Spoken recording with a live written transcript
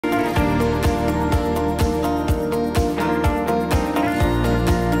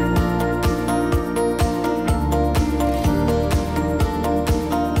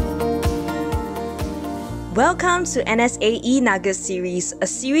Welcome to NSA E-Nuggets series, a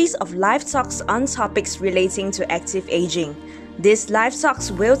series of live talks on topics relating to active aging. These live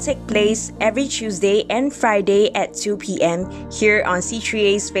talks will take place every Tuesday and Friday at 2 p.m. here on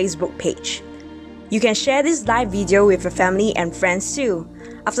C3A's Facebook page. You can share this live video with your family and friends too.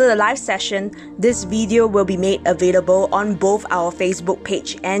 After the live session, this video will be made available on both our Facebook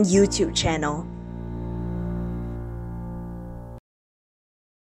page and YouTube channel.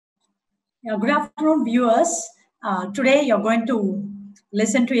 Good afternoon, viewers. Today you're going to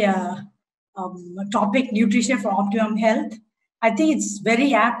listen to a topic, nutrition for optimum health. I think it's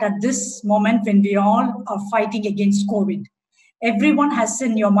very apt at this moment when we all are fighting against COVID. Everyone has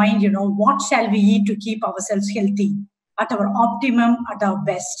in your mind, what shall we eat to keep ourselves healthy at our optimum, at our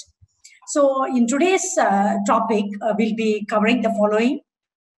best. So in today's topic, we'll be covering the following.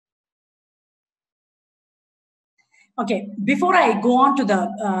 Okay, before I go on to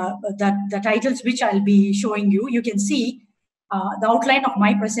the titles which I'll be showing you, you can see the outline of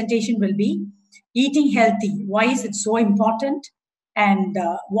my presentation will be eating healthy. Why is it so important? And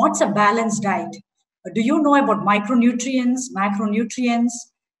what's a balanced diet? Do you know about micronutrients, macronutrients?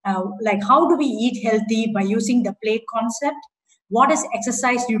 Like how do we eat healthy by using the plate concept? What is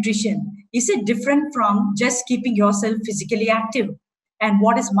exercise nutrition? Is it different from just keeping yourself physically active? And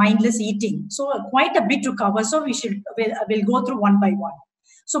what is mindless eating? So quite a bit to cover. So we'll go through one by one.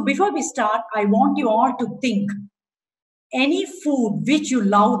 So before we start, I want you all to think any food which you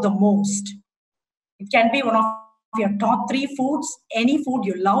love the most. It can be one of your top 3 foods, any food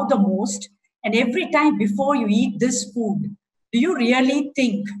you love the most. And every time before you eat this food, do you really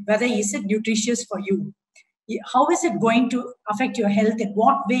think whether is it nutritious for you? How is it going to affect your health? In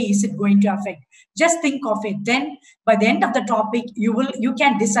what way is it going to affect? Just think of it. Then by the end of the topic, you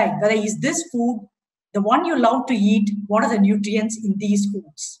can decide whether is this food the one you love to eat, what are the nutrients in these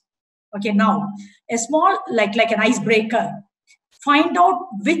foods. Okay, now a small like an icebreaker. Find out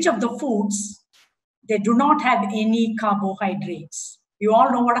which of the foods they do not have any carbohydrates. You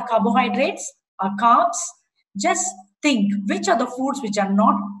all know what are carbohydrates? Are carbs. Just think which are the foods which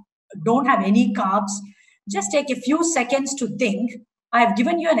don't have any carbs. Just take a few seconds to think. I have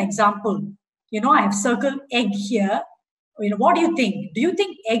given you an example. I have circled egg here. What do you think? Do you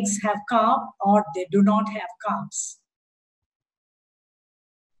think eggs have carb or they do not have carbs?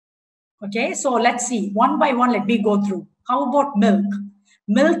 Okay, so let's see. One by one, let me go through. How about milk?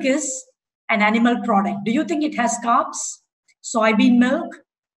 Milk is an animal product. Do you think it has carbs? Soybean milk.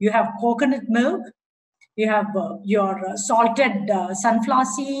 You have coconut milk. You have your salted sunflower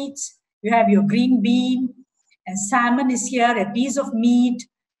seeds. You have your green bean, and salmon is here, a piece of meat,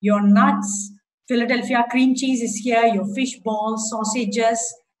 your nuts, Philadelphia cream cheese is here, your fish balls, sausages,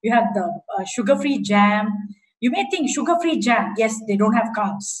 you have the sugar-free jam. You may think sugar-free jam, yes, they don't have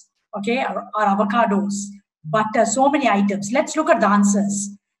carbs, okay, or avocados, butter, so many items. Let's look at the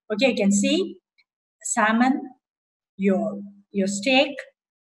answers. Okay, you can see salmon, your steak,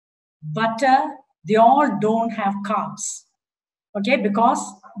 butter, they all don't have carbs. Okay, because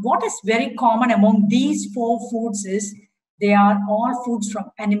what is very common among these 4 foods is they are all foods from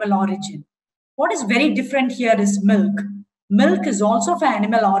animal origin. What is very different here is milk. Milk is also from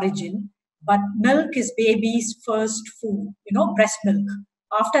animal origin, but milk is baby's first food, breast milk.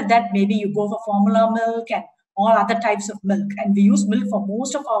 After that, maybe you go for formula milk and all other types of milk. And we use milk for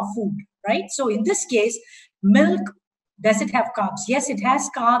most of our food, right? So in this case, milk, does it have carbs? Yes, it has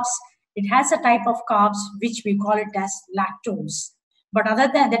carbs. It has a type of carbs which we call it as lactose. But other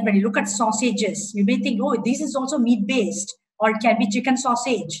than that, when you look at sausages, you may think, oh, this is also meat-based, or it can be chicken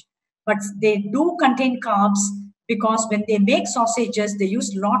sausage. But they do contain carbs because when they make sausages, they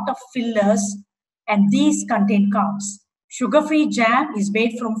use a lot of fillers, and these contain carbs. Sugar-free jam is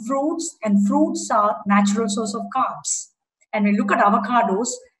made from fruits, and fruits are natural source of carbs. And when you look at avocados,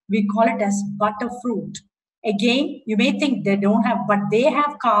 we call it as butter fruit. Again, you may think they don't have, but they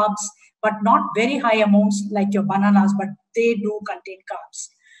have carbs, but not very high amounts like your bananas, but they do contain carbs.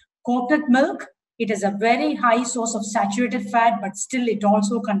 Coconut milk, it is a very high source of saturated fat, but still it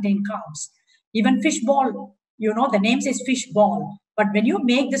also contains carbs. Even fish ball, the name says fish ball, but when you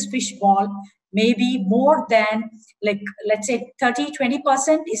make this fish ball, maybe more than let's say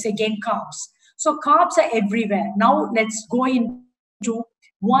 30-20% is again carbs. So carbs are everywhere. Now let's go into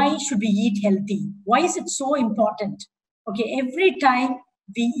why should we eat healthy? Why is it so important? Okay, every time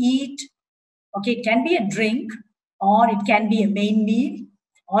we eat, okay, it can be a drink, or it can be a main meal,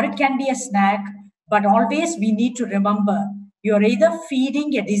 or it can be a snack, but always we need to remember, you're either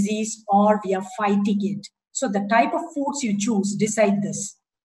feeding a disease or we are fighting it. So the type of foods you choose decide this.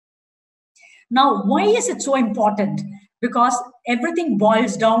 Now, why is it so important? Because everything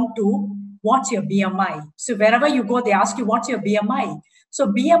boils down to what's your BMI? So wherever you go, they ask you, what's your BMI? So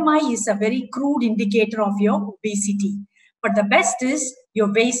BMI is a very crude indicator of your obesity. But the best is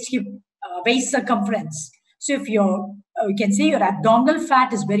your waist circumference. So if you can say your abdominal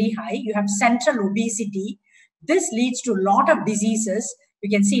fat is very high, you have central obesity, this leads to a lot of diseases. You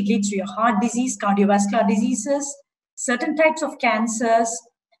can see it leads to your heart disease, cardiovascular diseases, certain types of cancers,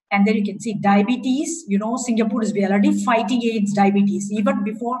 and then you can see diabetes. You know, Singapore is already fighting against diabetes. Even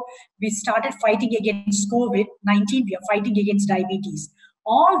before we started fighting against COVID-19, we are fighting against diabetes.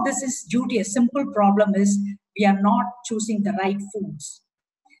 All this is due to a simple problem is we are not choosing the right foods.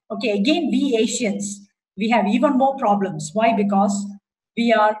 Okay, again, we Asians, we have even more problems. Why? Because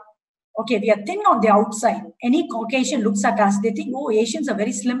we are thin on the outside. Any Caucasian looks at us, they think, oh, Asians are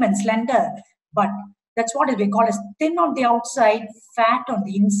very slim and slender. But that's what we call as thin on the outside, fat on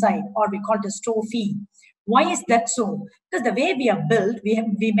the inside, or we call it as trophy. Why is that so? Because the way we are built,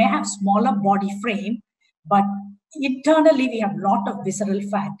 we may have smaller body frame, but internally we have a lot of visceral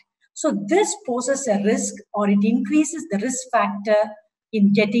fat. So this poses a risk, or it increases the risk factor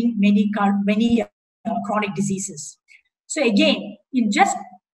in getting many chronic diseases. So again, in just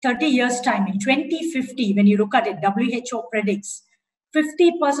 30 years' time, in 2050, when you look at it, WHO predicts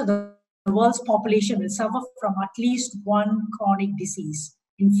 50% of the world's population will suffer from at least one chronic disease.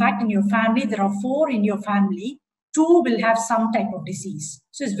 In fact, in your family, there are 4 in your family, 2 will have some type of disease.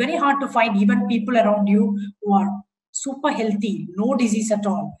 So it's very hard to find even people around you who are super healthy, no disease at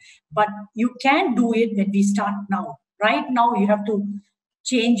all. But you can do it when we start now. Right now, you have to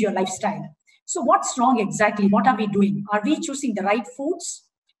change your lifestyle. So what's wrong exactly? What are we doing? Are we choosing the right foods?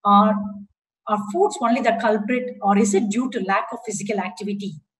 Are foods only the culprit, or is it due to lack of physical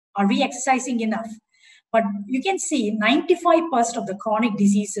activity? Are we exercising enough? But you can see 95% of the chronic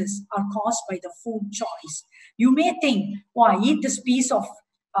diseases are caused by the food choice. You may think, oh, I eat this piece of,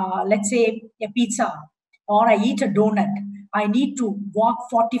 let's say, a pizza, or I eat a donut. I need to walk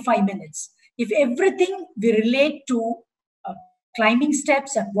 45 minutes. If everything we relate to climbing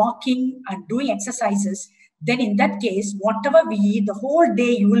steps and walking and doing exercises, then in that case, whatever we eat, the whole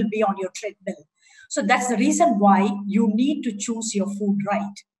day you will be on your treadmill. So that's the reason why you need to choose your food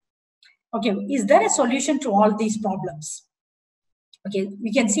right. Okay, is there a solution to all these problems? Okay,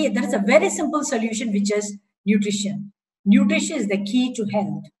 we can see there is a very simple solution, which is nutrition. Nutrition is the key to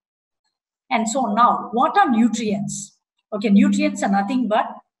health. And so now, what are nutrients? Okay, nutrients are nothing but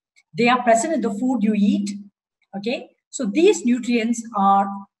they are present in the food you eat. Okay, so these nutrients are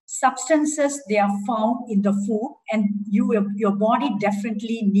substances, they are found in the food, and your body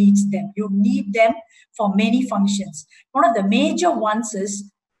definitely needs them. You need them for many functions. One of the major ones is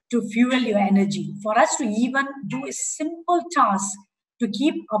to fuel your energy. For us to even do a simple task to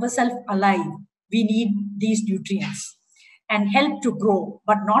keep ourselves alive, we need these nutrients and help to grow,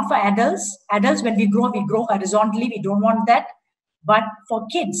 but not for adults. Adults, when we grow horizontally. We don't want that. But for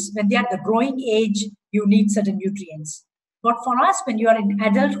kids, when they are at the growing age, you need certain nutrients. But for us, when you are in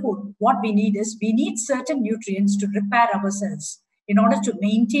adulthood, what we need is we need certain nutrients to repair ourselves in order to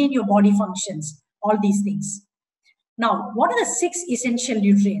maintain your body functions, all these things. Now, what are the 6 essential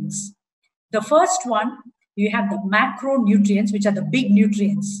nutrients? The first one, you have the macronutrients, which are the big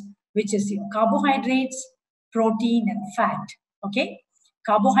nutrients, which is your carbohydrates, protein, and fat. Okay?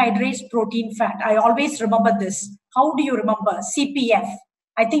 Carbohydrates, protein, fat. I always remember this. How do you remember? CPF.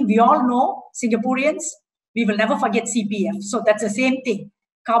 I think we all know, Singaporeans, we will never forget CPF. So that's the same thing.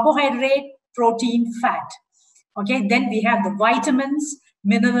 Carbohydrate, protein, fat. Okay, then we have the vitamins,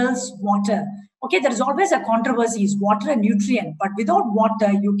 minerals, water. Okay, there is always a controversy, is water a nutrient? But without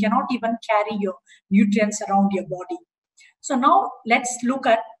water, you cannot even carry your nutrients around your body. So now let's look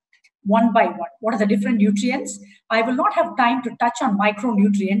at one by one. What are the different nutrients? I will not have time to touch on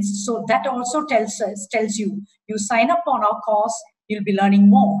micronutrients. So that also tells you, you sign up on our course, you'll be learning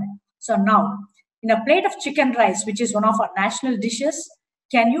more. So now, in a plate of chicken rice, which is one of our national dishes,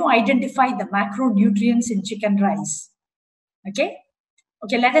 can you identify the macronutrients in chicken rice? Okay,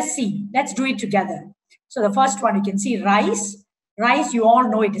 let us see. Let's do it together. So the first one, you can see rice. Rice, you all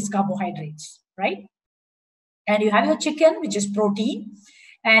know it is carbohydrates, right? And you have your chicken, which is protein.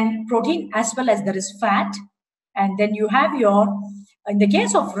 And protein as well as there is fat. And then you have in the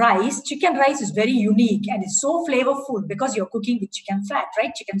case of rice, chicken rice is very unique and it's so flavorful because you're cooking with chicken fat,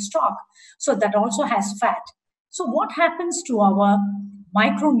 right? Chicken stock. So that also has fat. So what happens to our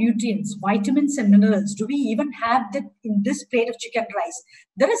micronutrients, vitamins and minerals? Do we even have that in this plate of chicken rice?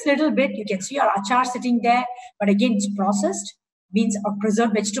 There is little bit. You can see our achar sitting there, but again, it's processed, means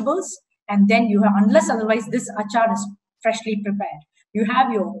preserved vegetables. And then you have, unless otherwise, this achar is freshly prepared. You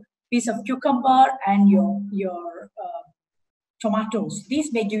have your piece of cucumber and your tomatoes.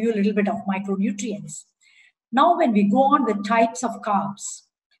 These may give you a little bit of micronutrients. Now, when we go on with types of carbs,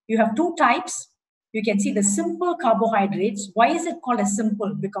 you have two types. You can see the simple carbohydrates. Why is it called as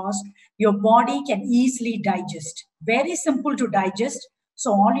simple? Because your body can easily digest. Very simple to digest.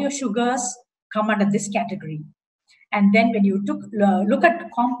 So all your sugars come under this category. And then when you look at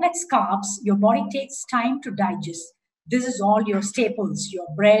complex carbs, your body takes time to digest. This is all your staples, your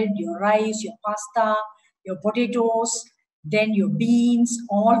bread, your rice, your pasta, your potatoes, then your beans,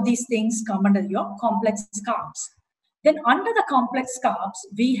 all these things come under your complex carbs. Then under the complex carbs,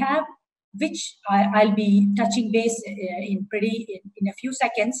 we have, which I'll be touching base in a few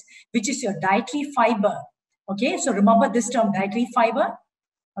seconds, which is your dietary fiber. Okay, so remember this term, dietary fiber.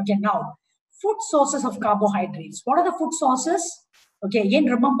 Okay, now, food sources of carbohydrates. What are the food sources? Okay, again,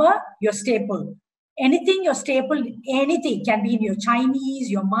 remember your staple. Anything your staple, anything can be in your Chinese,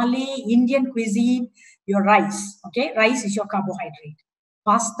 your Malay, Indian cuisine, your rice. Okay, rice is your carbohydrate.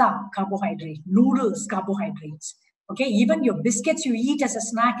 Pasta, carbohydrate. Noodles, carbohydrates. Okay, even your biscuits you eat as a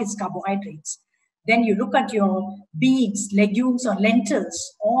snack is carbohydrates. Then you look at your beans, legumes, or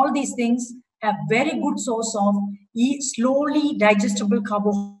lentils. All these things have very good source of slowly digestible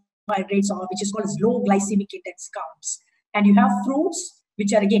carbohydrates, or which is called as low glycemic index carbs. And you have fruits,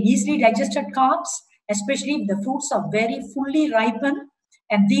 which are again easily digested carbs, especially if the fruits are very fully ripened,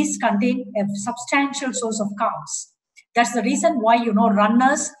 and these contain a substantial source of carbs. That's the reason why,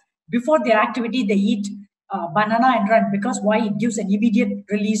 runners, before their activity, they eat banana and run, because why? It gives an immediate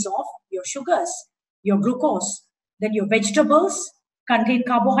release of your sugars, your glucose. Then your vegetables contain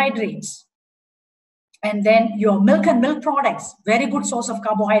carbohydrates. And then your milk and milk products, very good source of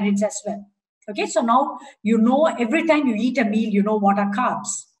carbohydrates as well. Okay, so now every time you eat a meal, you know what are carbs.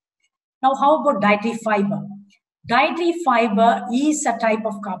 Now, how about dietary fiber? Dietary fiber is a type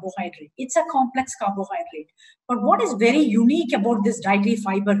of carbohydrate. It's a complex carbohydrate. But what is very unique about this dietary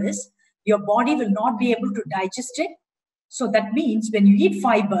fiber is your body will not be able to digest it. So that means when you eat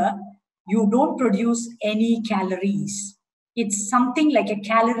fiber, you don't produce any calories. It's something like a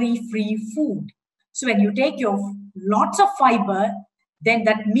calorie-free food. So when you take your lots of fiber, then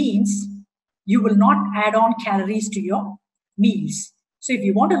that means you will not add on calories to your meals. So if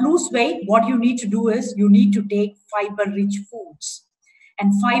you want to lose weight, what you need to do is you need to take fiber-rich foods.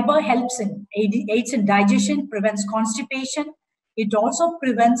 And fiber aids in digestion, prevents constipation. It also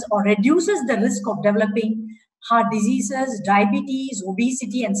prevents or reduces the risk of developing heart diseases, diabetes,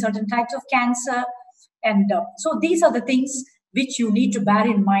 obesity, and certain types of cancer. And so these are the things which you need to bear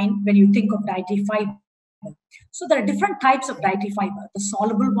in mind when you think of dietary fiber. So there are different types of dietary fiber, the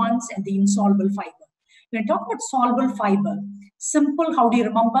soluble ones and the insoluble fiber. When I talk about soluble fiber, simple, how do you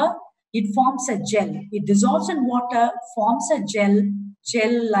remember? It forms a gel. It dissolves in water, forms a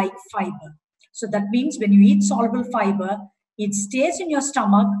gel-like fiber. So that means when you eat soluble fiber, it stays in your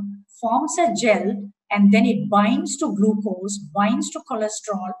stomach, forms a gel, and then it binds to glucose, binds to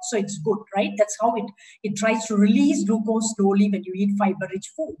cholesterol. So it's good, right? That's how it tries to release glucose slowly when you eat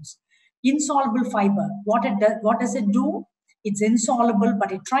fiber-rich foods. Insoluble fiber, what does it do? It's insoluble,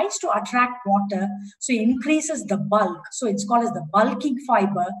 but it tries to attract water, so it increases the bulk. So it's called as the bulking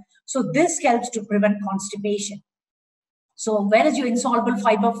fiber. So this helps to prevent constipation. So where is your insoluble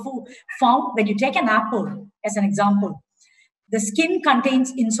fiber found? When you take an apple, as an example, the skin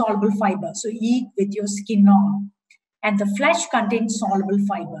contains insoluble fiber. So eat with your skin on. And the flesh contains soluble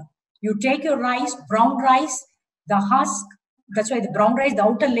fiber. You take your rice, brown rice, the husk, that's why the brown rice, the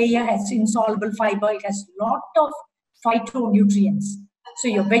outer layer has insoluble fiber. It has a lot of phytonutrients. So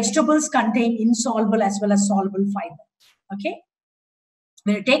your vegetables contain insoluble as well as soluble fiber. Okay.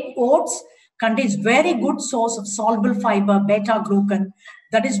 When you take oats, contains very good source of soluble fiber, beta-glucan.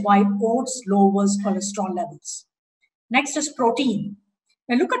 That is why oats lowers cholesterol levels. Next is protein.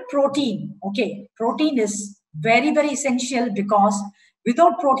 Now look at protein. Okay, protein is very, very essential, because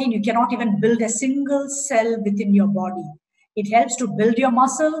without protein, you cannot even build a single cell within your body. It helps to build your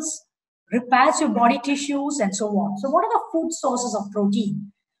muscles, repairs your body tissues, and so on. So what are the food sources of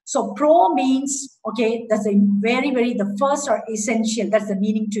protein? So pro means, okay, that's a very, very, the first or essential, that's the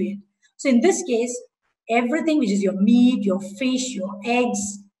meaning to it. So in this case, everything which is your meat, your fish, your eggs,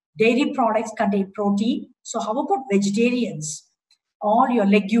 dairy products contain protein. So how about vegetarians? All your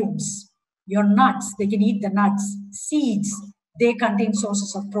legumes, your nuts, they can eat the nuts, seeds, they contain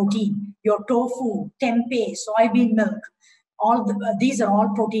sources of protein. Your tofu, tempeh, soybean milk, these are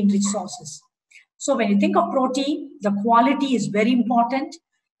all protein-rich sources. So when you think of protein, the quality is very important.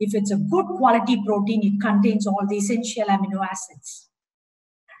 If it's a good quality protein, it contains all the essential amino acids.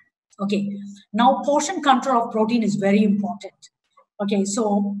 Okay, now portion control of protein is very important. Okay,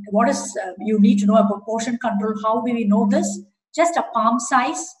 so what is you need to know about portion control? How do we know this? Just a palm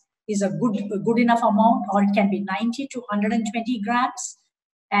size is a good enough amount, or it can be 90 to 120 grams.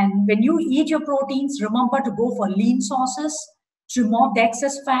 And when you eat your proteins, remember to go for lean sources, trim off the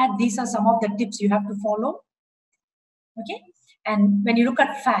excess fat. These are some of the tips you have to follow. Okay. And when you look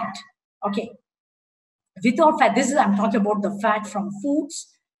at fat, okay, without fat, I'm talking about the fat from foods.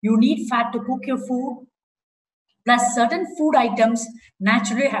 You need fat to cook your food. Plus, certain food items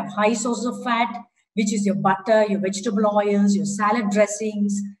naturally have high sources of fat, which is your butter, your vegetable oils, your salad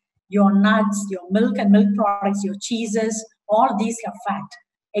dressings, your nuts, your milk and milk products, your cheeses. All these have fat.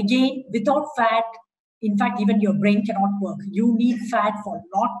 Again, without fat, in fact, even your brain cannot work. You need fat for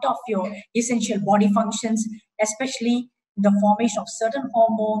a lot of your essential body functions, especially the formation of certain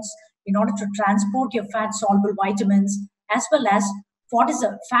hormones, in order to transport your fat-soluble vitamins, as well as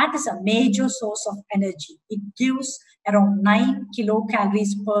fat is a major source of energy. It gives around 9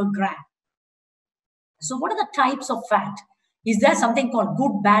 kilocalories per gram. So what are the types of fat? Is there something called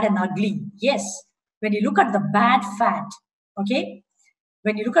good, bad, and ugly? Yes. When you look at the bad fat, okay,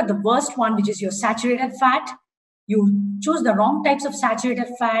 when you look at the worst one, which is your saturated fat, you choose the wrong types of saturated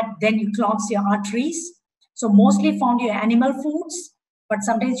fat, then you clogs your arteries. So mostly found in your animal foods, but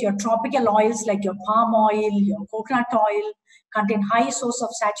sometimes your tropical oils like your palm oil, your coconut oil contain high source of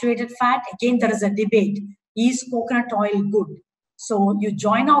saturated fat. Again, there is a debate. Is coconut oil good? So you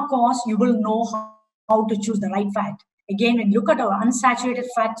join our course, you will know how to choose the right fat. Again, when you look at our unsaturated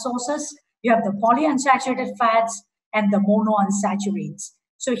fat sources, you have the polyunsaturated fats and the monounsaturates.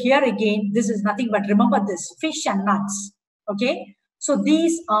 So here again, this is nothing but, remember this, fish and nuts. Okay. So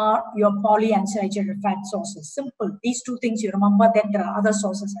these are your polyunsaturated fat sources. Simple. These two things you remember. Then there are other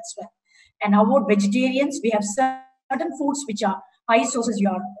sources as well. And about vegetarians, we have certain foods which are high sources,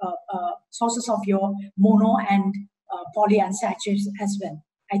 your sources of your mono and polyunsaturates as well.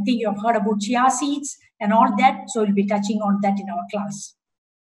 I think you have heard about chia seeds and all that. So we'll be touching on that in our class.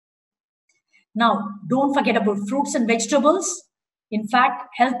 Now, don't forget about fruits and vegetables. In fact,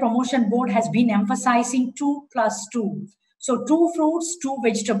 Health Promotion Board has been emphasizing 2+2. So 2 fruits, 2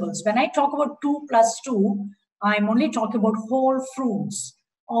 vegetables. When I talk about 2+2, I'm only talking about whole fruits.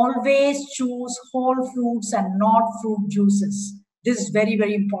 Always choose whole fruits and not fruit juices. This is very,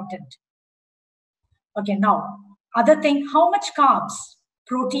 very important. Okay, now, other thing, how much carbs,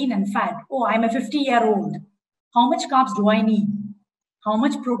 protein and fat? Oh, I'm a 50-year-old. How much carbs do I need? How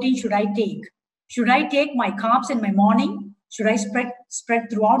much protein should I take? Should I take my carbs in my morning? Should I spread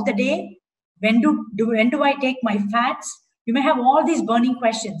throughout the day? When do I take my fats? You may have all these burning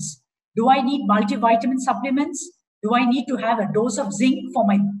questions. Do I need multivitamin supplements? Do I need to have a dose of zinc for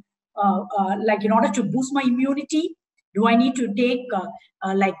my, like in order to boost my immunity? Do I need to take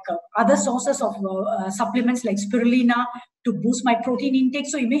other sources of supplements like spirulina to boost my protein intake?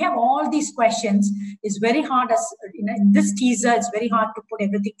 So you may have all these questions. It's very hard, as in this teaser, it's very hard to put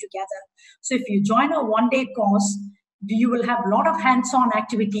everything together. So if you join a one-day course, you will have a lot of hands-on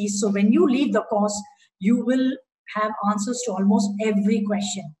activities. So when you leave the course, you will have answers to almost every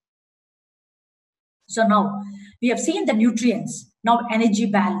question. So now we have seen the nutrients. Now energy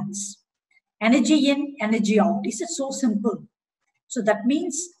balance. Energy in, energy out. This is so simple. So that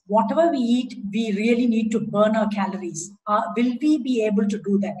means whatever we eat, we really need to burn our calories. Will we be able to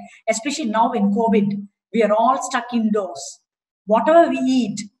do that? Especially now in COVID, we are all stuck indoors. Whatever we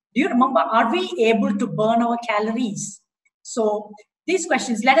eat, do you remember, are we able to burn our calories? So these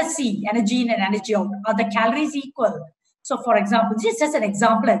questions, let us see, energy in and energy out. Are the calories equal? So for example, this is just an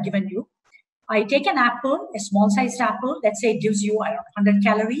example I've given you. I take an apple, a small sized apple, let's say it gives you around 100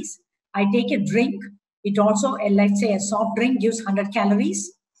 calories. I take a drink, it also, let's say a soft drink gives 100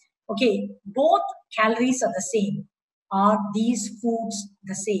 calories. Okay, both calories are the same. Are these foods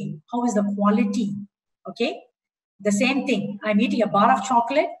the same? How is the quality? Okay, the same thing. I'm eating a bar of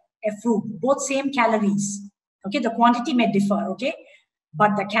chocolate, a fruit, both same calories. Okay, the quantity may differ, okay,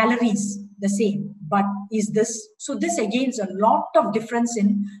 but the calories the same. But is this, so this again is a lot of difference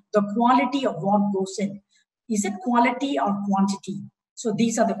in the quality of what goes in. Is it quality or quantity? So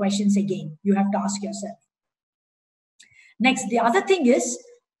these are the questions again you have to ask yourself. Next, the other thing is,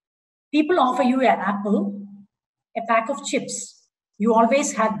 people offer you an apple, a pack of chips. You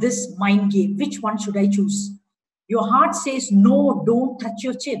always have this mind game. Which one should I choose? Your heart says, no, don't touch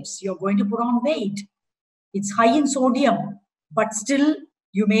your chips. You're going to put on weight. It's high in sodium, but still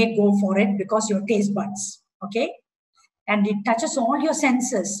you may go for it because your taste buds, okay? And it touches all your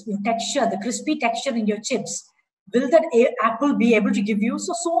senses, your texture, the crispy texture in your chips. Will that apple be able to give you?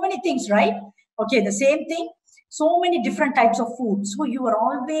 So many things, right? Okay, the same thing. So many different types of food. So you are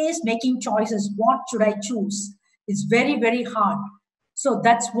always making choices. What should I choose? It's very, very hard. So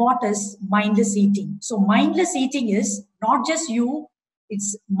that's what is mindless eating. So mindless eating is Not just you,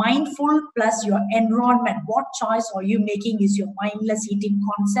 it's mindful plus your environment. What choice are you making is your mindless eating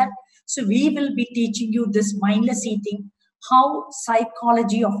concept. So we will be teaching you this mindless eating, how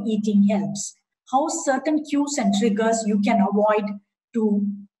psychology of eating helps, how certain cues and triggers you can avoid to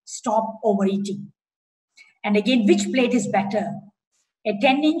stop overeating. And again, which plate is better? A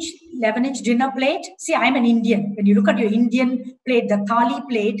 10-inch, 11-inch dinner plate? See, I'm an Indian. When you look at your Indian plate, the thali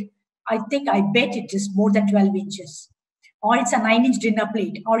plate, I bet it is more than 12 inches. Or it's a 9-inch dinner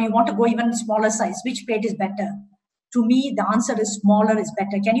plate. Or you want to go even smaller size. Which plate is better? To me, the answer is smaller is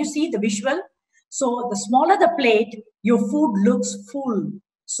better. Can you see the visual? So the smaller the plate, your food looks full.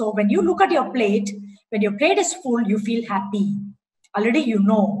 So when you look at your plate, when your plate is full, you feel happy. Already you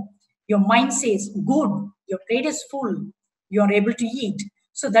know. Your mind says, good, your plate is full. You are able to eat.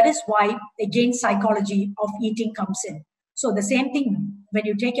 So that is why, again, psychology of eating comes in. So the same thing, when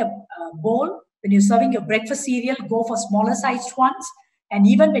you take a bowl, when you're serving your breakfast cereal, go for smaller sized ones. And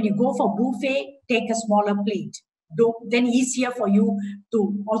even when you go for buffet, take a smaller plate. Then easier for you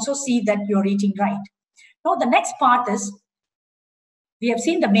to also see that you're eating right. Now, the next part is, we have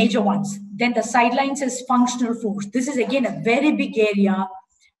seen the major ones. Then the sidelines is functional foods. This is again a very big area.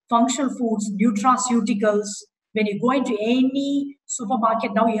 Functional foods, nutraceuticals. When you go into any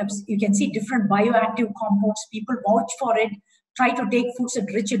supermarket now, you can see different bioactive compounds. People vouch for it. Try to take foods that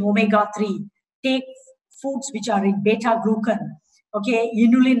are rich in omega-3. Take foods which are in beta-glucan. Okay,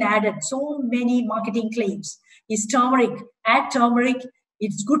 inulin added. So many marketing claims. Is turmeric. Add turmeric.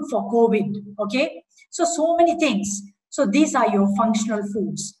 It's good for COVID. Okay, so many things. So these are your functional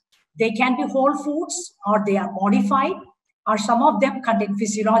foods. They can be whole foods or they are modified, or some of them contain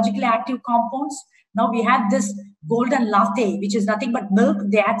physiologically active compounds. Now we have this golden latte, which is nothing but milk.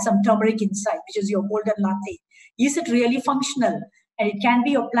 They add some turmeric inside, which is your golden latte. Is it really functional? And it can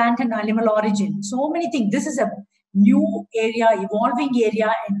be your plant and animal origin. So many things. This is a new area, evolving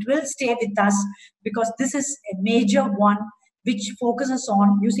area, and will stay with us because this is a major one which focuses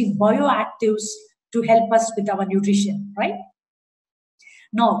on using bioactives to help us with our nutrition, right?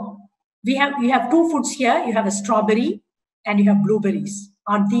 Now, you have two foods here. You have a strawberry and you have blueberries.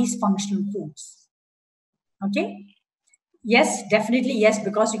 Are these functional foods? Okay. Yes, definitely yes,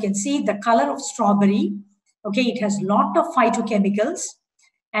 because you can see the color of strawberry. Okay, it has lot of phytochemicals.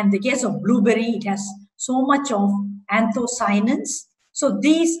 And the case of blueberry, it has so much of anthocyanins. So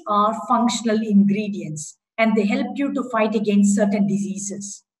these are functional ingredients and they help you to fight against certain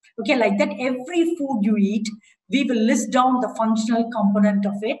diseases. Okay, like that, every food you eat, we will list down the functional component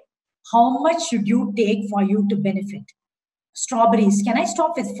of it. How much should you take for you to benefit? Strawberries, can I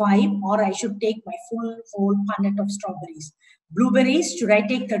stop with 5 or I should take my full whole punnet of strawberries? Blueberries, should I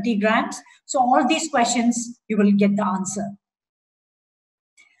take 30 grams? So all these questions, you will get the answer.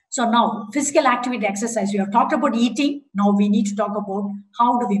 So now, physical activity, exercise. We have talked about eating. Now we need to talk about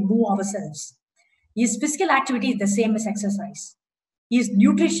how do we move ourselves. Is physical activity the same as exercise? Is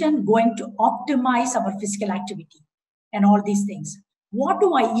nutrition going to optimize our physical activity and all these things? What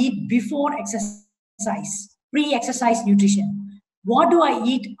do I eat before exercise? Pre-exercise nutrition. What do I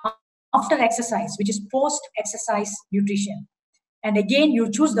eat after exercise, which is post-exercise nutrition? And again, you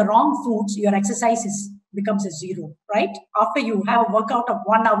choose the wrong foods, your exercise becomes a zero, right? After you have a workout of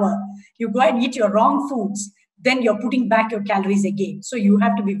 1 hour, you go and eat your wrong foods, then you're putting back your calories again. So you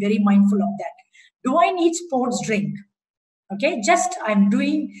have to be very mindful of that. Do I need sports drink? Okay, just I'm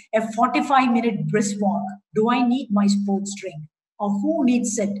doing a 45-minute brisk walk. Do I need my sports drink? Or who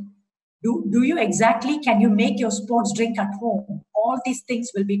needs it? Do you exactly, can you make your sports drink at home? All these things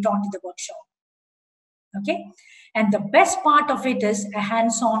will be taught in the workshop. Okay, and the best part of it is a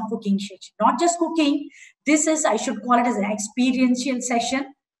hands-on cooking session. Not just cooking, this is, I should call it as an experiential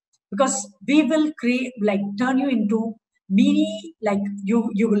session, because we will create, like turn you into mini, like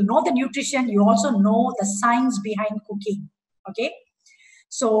you will know the nutrition, you also know the science behind cooking. Okay,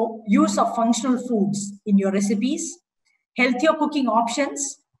 so use of functional foods in your recipes, healthier cooking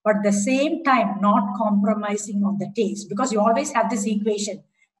options, but at the same time not compromising on the taste, because you always have this equation,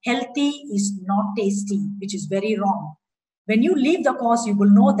 healthy is not tasty, which is very wrong. When you leave the course, you will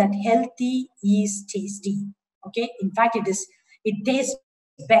know that healthy is tasty. Okay, in fact it tastes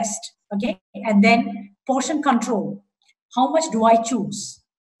best. Okay, and then portion control. How much do I choose?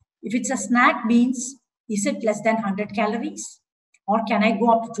 If it's a snack, means is it less than 100 calories? Or can I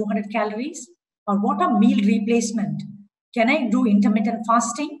go up to 200 calories? Or what are meal replacement? Can I do intermittent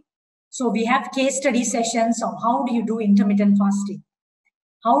fasting? So we have case study sessions of how do you do intermittent fasting?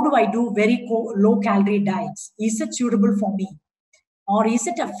 How do I do very low calorie diets? Is it suitable for me? Or is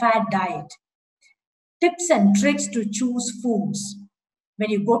it a fad diet? Tips and tricks to choose foods when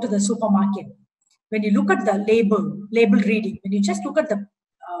you go to the supermarket. when you look at the label reading, when you just look at the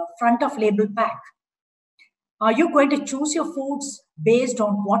front of label pack, are you going to choose your foods based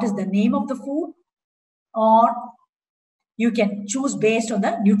on what is the name of the food, or you can choose based on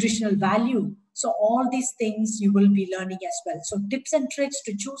the nutritional value? So all these things you will be learning as well. So tips and tricks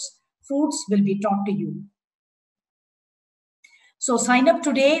to choose foods will be taught to you. So sign up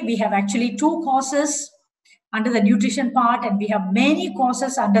today. We have actually 2 courses under the nutrition part, and we have many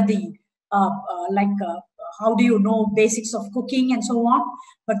courses under the how do you know basics of cooking and so on.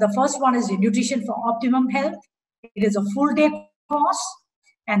 But the first one is the nutrition for optimum health. It is a full day course.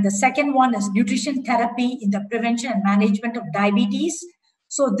 And the second one is nutrition therapy in the prevention and management of diabetes.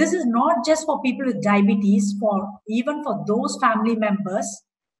 So this is not just for people with diabetes, even for those family members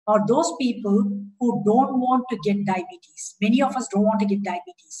or those people who don't want to get diabetes. Many of us don't want to get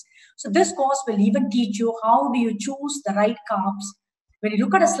diabetes. So this course will even teach you how do you choose the right carbs. When you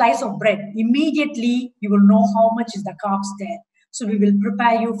look at a slice of bread, immediately you will know how much is the carbs there. So we will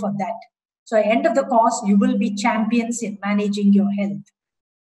prepare you for that. So at the end of the course, you will be champions in managing your health.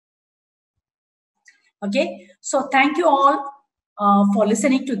 Okay, so thank you all for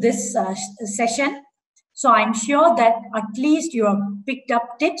listening to this session. So I'm sure that at least you have picked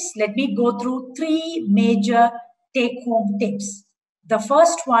up tips. Let me go through 3 major take-home tips. The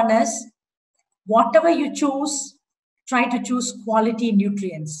first one is, whatever you choose, try to choose quality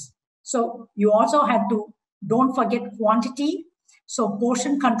nutrients. So you also have to, don't forget quantity. So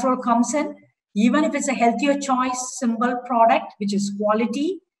portion control comes in. Even if it's a healthier choice, simple product, which is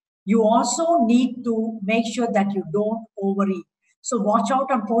quality, you also need to make sure that you don't overeat. So watch out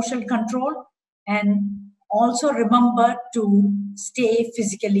on portion control, and also remember to stay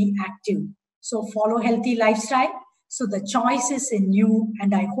physically active. So follow healthy lifestyle. So the choice is in you,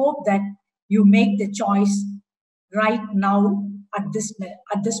 and I hope that you make the choice right now at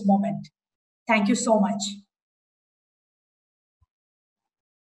this moment. Thank you so much.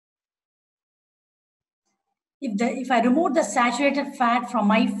 If I remove the saturated fat from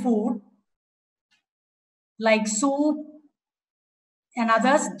my food, like soup and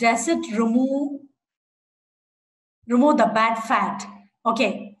others, does it remove the bad fat?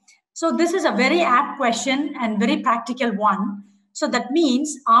 Okay, so this is a very apt question and very practical one. So that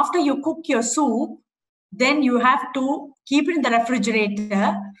means after you cook your soup, then you have to keep it in the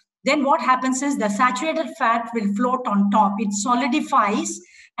refrigerator. Then what happens is the saturated fat will float on top. It solidifies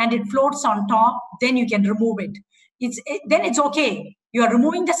and it floats on top. Then you can remove it. Then it's okay. You are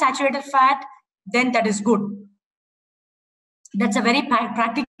removing the saturated fat, then that is good. That's a very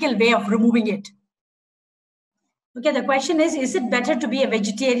practical way of removing it. Okay, the question is it better to be a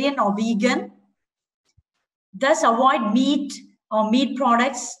vegetarian or vegan? Thus avoid meat or meat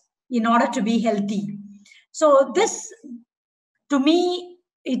products in order to be healthy. So this, to me,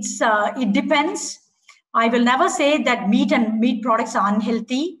 it depends. I will never say that meat and meat products are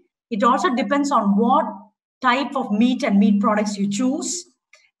unhealthy. It also depends on what type of meat and meat products you choose.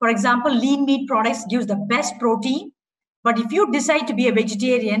 For example, lean meat products gives the best protein. But if you decide to be a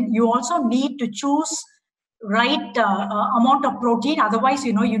vegetarian, you also need to choose right amount of protein. Otherwise,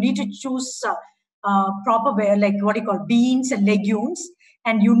 you need to choose proper way, like what you call beans and legumes.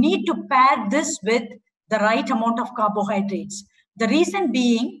 And you need to pair this with the right amount of carbohydrates. The reason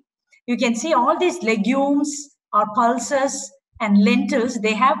being, you can see all these legumes or pulses and lentils,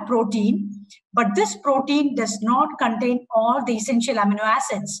 they have protein, but this protein does not contain all the essential amino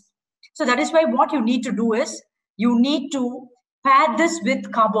acids. So that is why what you need to do is, you need to pair this with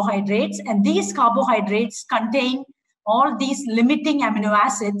carbohydrates, and these carbohydrates contain all these limiting amino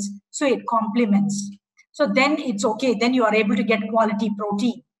acids, so it complements. So then it's okay, then you are able to get quality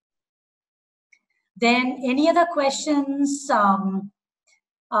protein. Then any other questions?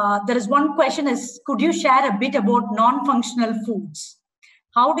 There is one question is, could you share a bit about non-functional foods?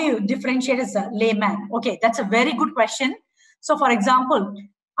 How do you differentiate as a layman? Okay, that's a very good question. So for example,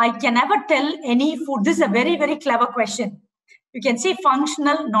 I can never tell any food. This is a very, very clever question. You can say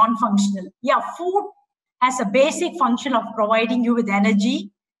functional, non-functional. Yeah, food has a basic function of providing you with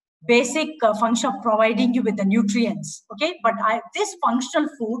energy, basic function of providing you with the nutrients. Okay, but this functional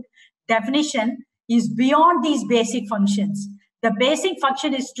food definition is beyond these basic functions. The basic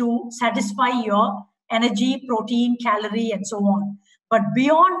function is to satisfy your energy, protein, calorie, and so on. But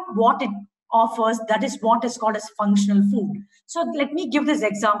beyond what it offers, that is what is called as functional food. So let me give this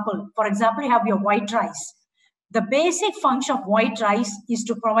example. For example, you have your white rice. The basic function of white rice is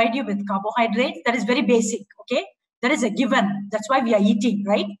to provide you with carbohydrates. That is very basic, okay? That is a given. That's why we are eating,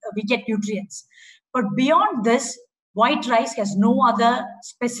 right? We get nutrients. But beyond this, white rice has no other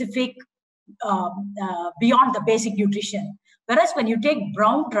specific beyond the basic nutrition. Whereas when you take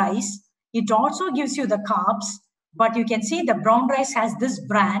brown rice, It also gives you the carbs, but you can see the brown rice has this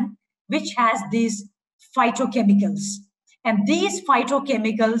bran, which has these phytochemicals. And these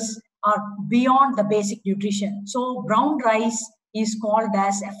phytochemicals are beyond the basic nutrition. So brown rice is called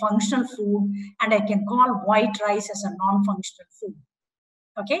as a functional food, and I can call white rice as a non-functional food.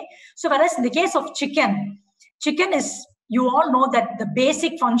 Okay. So whereas in the case of chicken is, you all know that the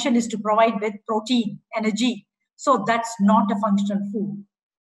basic function is to provide with protein, energy. So that's not a functional food.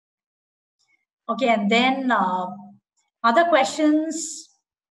 Okay, and then other questions.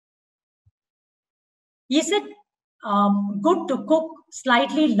 Is it good to cook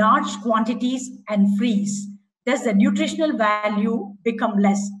slightly large quantities and freeze? Does the nutritional value become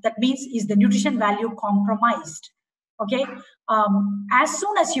less? That means, is the nutrition value compromised? Okay, as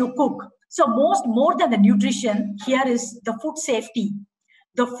soon as you cook, so more than the nutrition, here is the food safety.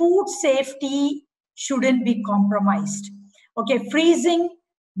 The food safety shouldn't be compromised. Okay, freezing,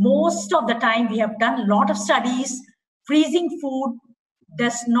 most of the time we have done a lot of studies, freezing food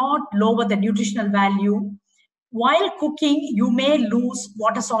does not lower the nutritional value. While cooking, you may lose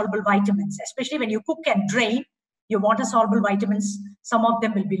water-soluble vitamins, especially when you cook and drain your water-soluble vitamins, some of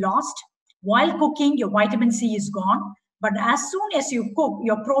them will be lost. While cooking, your vitamin C is gone. But as soon as you cook,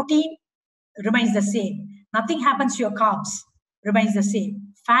 your protein remains the same. Nothing happens to your carbs, remains the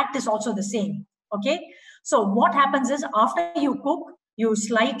same. Fat is also the same. Okay. So what happens is, after you cook, you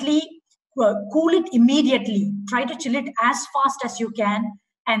slightly cool it immediately. Try to chill it as fast as you can,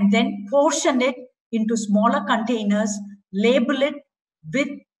 and then portion it into smaller containers. Label it with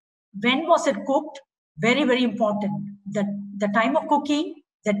when was it cooked. Very, very important. The time of cooking,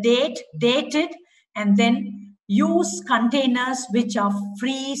 the date it, and then use containers which are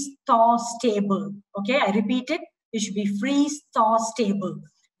freeze thaw stable. Okay, I repeat it. It should be freeze thaw stable.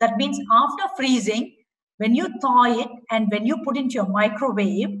 That means after freezing, when you thaw it and when you put into your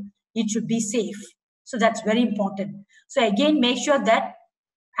microwave, it should be safe. So that's very important. So again, make sure that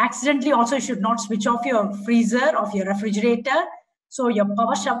accidentally also you should not switch off your freezer, of your refrigerator. So your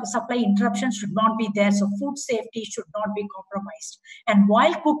power supply interruptions should not be there. So food safety should not be compromised. And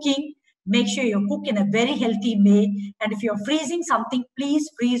while cooking, make sure you cook in a very healthy way. And if you're freezing something, please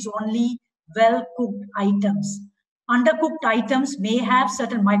freeze only well-cooked items. Undercooked items may have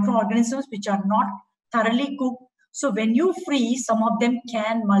certain microorganisms which are not thoroughly cooked. So when you freeze, some of them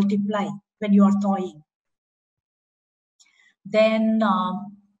can multiply when you are thawing. Then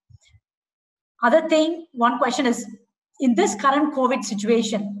other thing, one question is, in this current COVID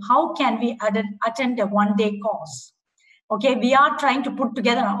situation, how can we attend a one-day course? Okay, we are trying to put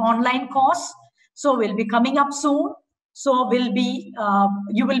together an online course. So we'll be coming up soon. So we'll be,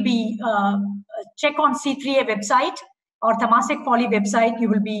 you will be, check on C3A website or Temasek Poly website. You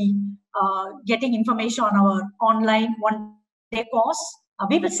will be getting information on our online one-day course.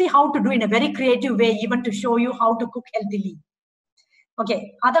 We will see how to do in a very creative way, even to show you how to cook healthily.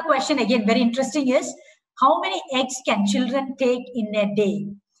 Okay, other question again, very interesting, is how many eggs can children take in a day?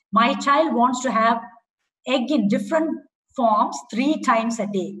 My child wants to have egg in different forms 3 times a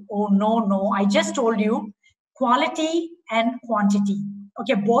day. Oh, no, I just told you quality and quantity.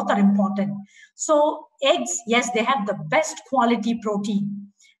 Okay, both are important. So eggs, yes, they have the best quality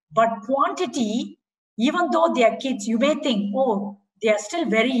protein, but quantity, even though they are kids, you may think, oh, they are still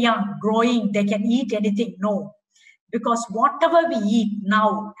very young, growing, they can eat anything. No, because whatever we eat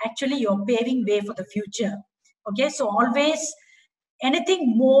now, actually you're paving way for the future. Okay, so always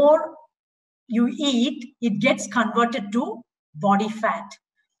anything more you eat, it gets converted to body fat.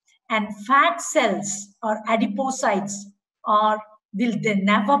 And fat cells or adipocytes they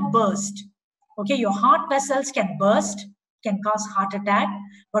never burst. Okay, your heart vessels can burst, can cause heart attack,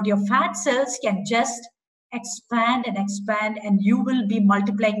 but your fat cells can just expand, and you will be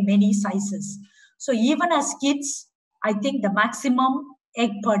multiplying many sizes. So even as kids, I think the maximum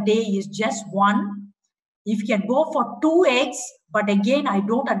egg per day is just 1. If you can go for 2 eggs, but again, I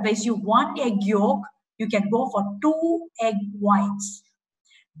don't advise you 1 egg yolk, you can go for 2 egg whites.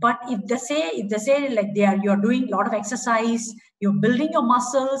 But if they say like you're doing a lot of exercise, you're building your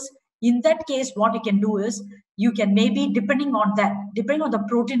muscles, in that case, what you can do is, you can maybe, depending on the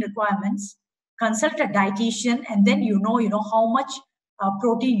protein requirements, consult a dietitian, and then you know how much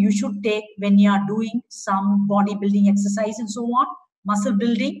protein you should take when you are doing some bodybuilding exercise and so on, muscle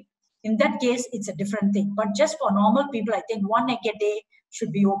building. In that case, it's a different thing. But just for normal people, I think 1 egg a day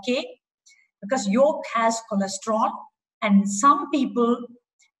should be okay, because yolk has cholesterol, and some people,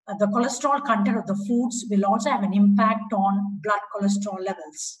 the cholesterol content of the foods will also have an impact on blood cholesterol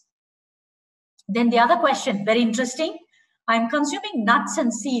levels. Then the other question, very interesting. I'm consuming nuts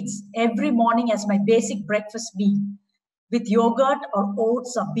and seeds every morning as my basic breakfast meal. with yogurt or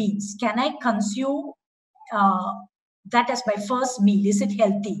oats or beans? Can I consume that as my first meal? Is it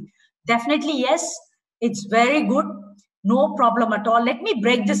healthy? Definitely yes. It's very good. No problem at all. Let me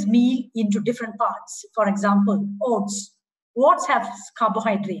break this meal into different parts. For example, oats. Oats have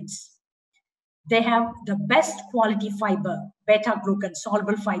carbohydrates. They have the best quality fiber, beta-glucan,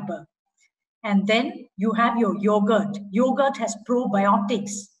 soluble fiber. And then you have your yogurt. Yogurt has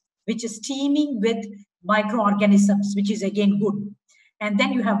probiotics, which is teeming with microorganisms, which is again good. And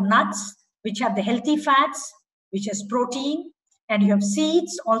then you have nuts, which have the healthy fats, which has protein. And you have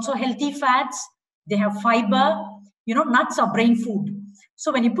seeds, also healthy fats. They have fiber. You know, nuts are brain food.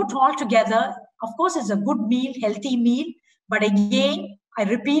 So when you put all together, of course, it's a good meal, healthy meal. But again, I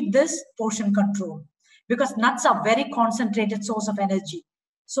repeat this, portion control, because nuts are very concentrated source of energy.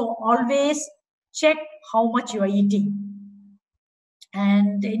 So always check how much you are eating.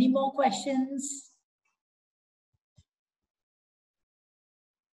 And any more questions?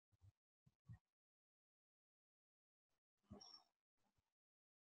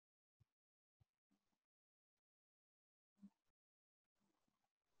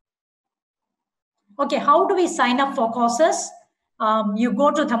 Okay, how do we sign up for courses? You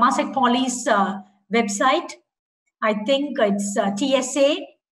go to Temasek Poly's website. I think it's TSA,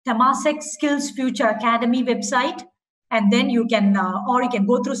 Temasek Skills Future Academy website. And then you can, or you can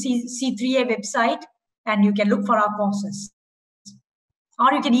go through C3A website and you can look for our courses.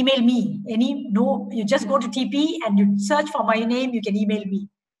 Or you can email me. You just go to TP and you search for my name, you can email me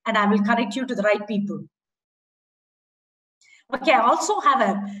and I will connect you to the right people. Okay, I also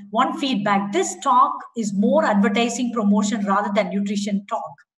have one feedback. This talk is more advertising promotion rather than nutrition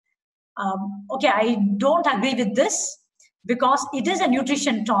talk. Okay, I don't agree with this because it is a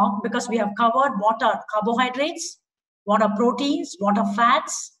nutrition talk, because we have covered what are carbohydrates, what are proteins, what are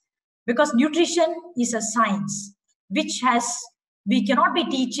fats, because nutrition is a science we cannot be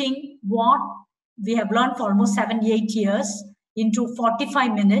teaching what we have learned for almost 7-8 years into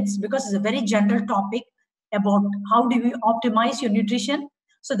 45 minutes, because it's a very general topic about how do we optimize your nutrition.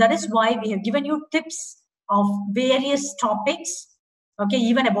 So that is why we have given you tips of various topics. Okay,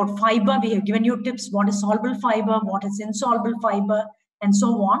 even about fiber, we have given you tips, what is soluble fiber, what is insoluble fiber, and so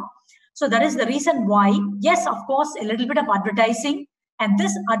on. So that is the reason why, yes, of course, a little bit of advertising, and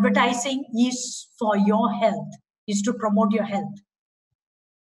this advertising is for your health, is to promote your health.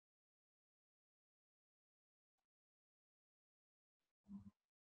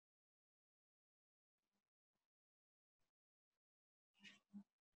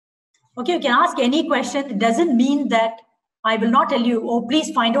 Okay, you can ask any question. It doesn't mean that I will not tell you, oh, please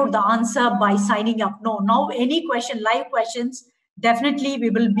find out the answer by signing up. No, now any question, live questions, definitely we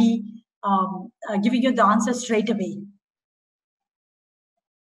will be giving you the answer straight away.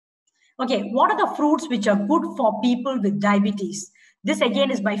 Okay, what are the fruits which are good for people with diabetes? This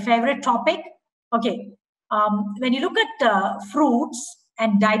again is my favorite topic. Okay, when you look at fruits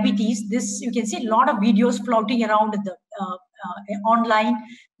and diabetes, this you can see a lot of videos floating around in the online.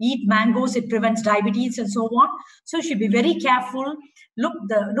 Eat mangoes, it prevents diabetes and so on. So you should be very careful.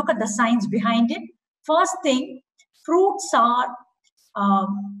 Look at the science behind it. First thing, fruits are.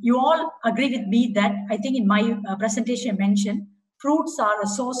 You all agree with me that I think in my presentation I mentioned fruits are a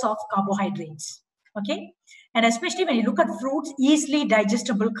source of carbohydrates. Okay, and especially when you look at fruits, easily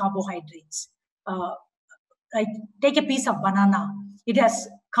digestible carbohydrates. Like take a piece of banana, it has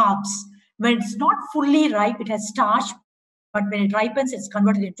carbs. When it's not fully ripe, it has starch, but when it ripens, it's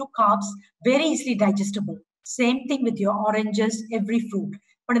converted into carbs, very easily digestible. Same thing with your oranges, every fruit.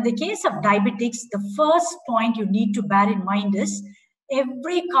 But in the case of diabetics, the first point you need to bear in mind is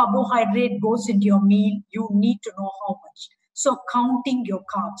every carbohydrate goes into your meal, you need to know how much. So counting your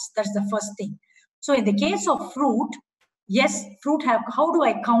carbs, that's the first thing. So in the case of fruit, yes, how do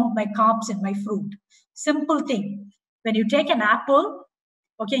I count my carbs in my fruit? Simple thing. When you take an apple,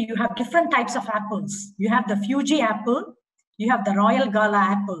 okay, you have different types of apples. You have the Fuji apple, you have the Royal Gala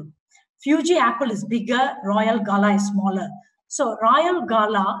apple. Fuji apple is bigger, Royal Gala is smaller. So Royal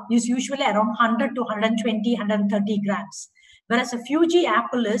Gala is usually around 100 to 120, 130 grams. Whereas a Fuji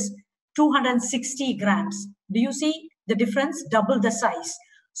apple is 260 grams. Do you see the difference? Double the size.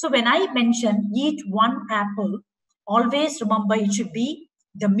 So when I mention eat one apple, always remember it should be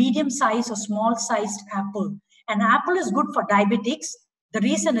the medium size or small sized apple. An apple is good for diabetics. The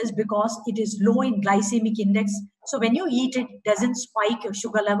reason is because it is low in glycemic index. So when you eat it, it doesn't spike your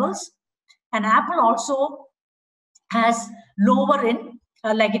sugar levels. An apple also has lower in,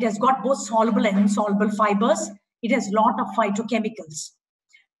 like it has got both soluble and insoluble fibers. It has a lot of phytochemicals.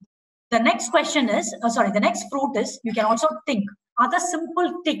 The next question is, the next fruit is, you can also think, other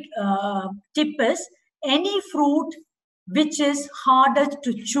simple tip is, any fruit which is harder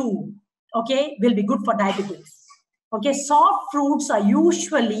to chew, okay, will be good for diabetes. Okay, soft fruits are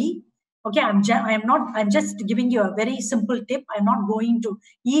usually, okay, I'm just giving you a very simple tip. I'm not going to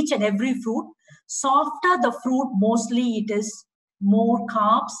each and every fruit. Softer the fruit, mostly it is more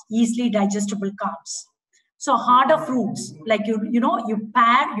carbs, easily digestible carbs. So harder fruits, like you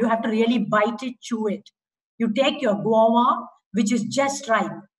have to really bite it, chew it. You take your guava, which is just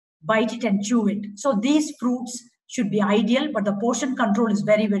ripe, bite it and chew it. So these fruits should be ideal, but the portion control is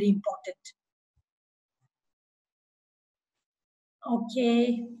very, very important.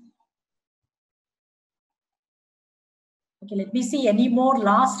 Okay. Okay, let me see any more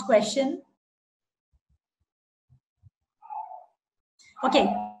last question.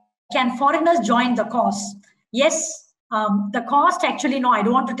 Okay, can foreigners join the course? Yes, the cost actually, no, I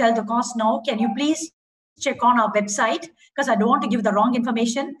don't want to tell the cost now. Can you please check on our website, because I don't want to give the wrong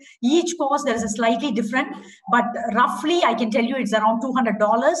information. Each course there is a slightly different, but roughly I can tell you it's around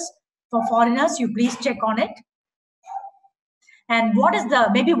 $200 for foreigners. You please check on it. And what is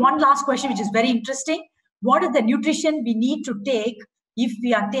maybe one last question, which is very interesting. What is the nutrition we need to take if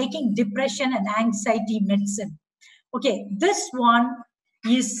we are taking depression and anxiety medicine? Okay, this one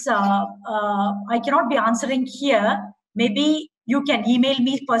is, I cannot be answering here. Maybe you can email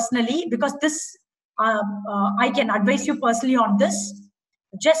me personally, because this, I can advise you personally on this.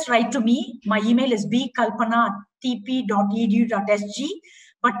 Just write to me. My email is bkalpana@tp.edu.sg.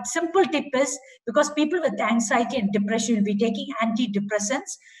 But simple tip is, because people with anxiety and depression will be taking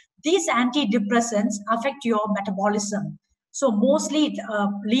antidepressants. These antidepressants affect your metabolism. So mostly it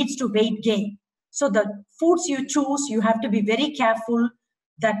leads to weight gain. So the foods you choose, you have to be very careful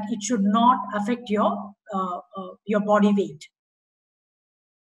that it should not affect your body weight.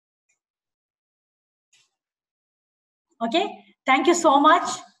 Okay, thank you so much.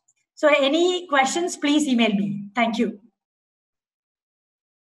 So any questions, please email me. Thank you.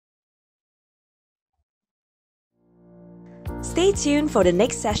 Stay tuned for the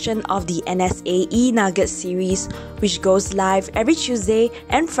next session of the NSA e-Nugget series, which goes live every Tuesday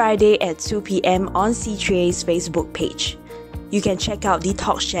and Friday at 2 p.m. on C3A's Facebook page. You can check out the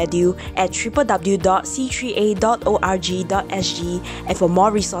talk schedule at www.c3a.org.sg and for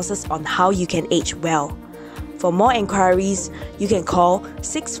more resources on how you can age well. For more enquiries, you can call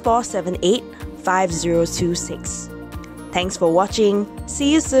 6478 5026. Thanks for watching.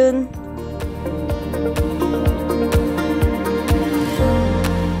 See you soon.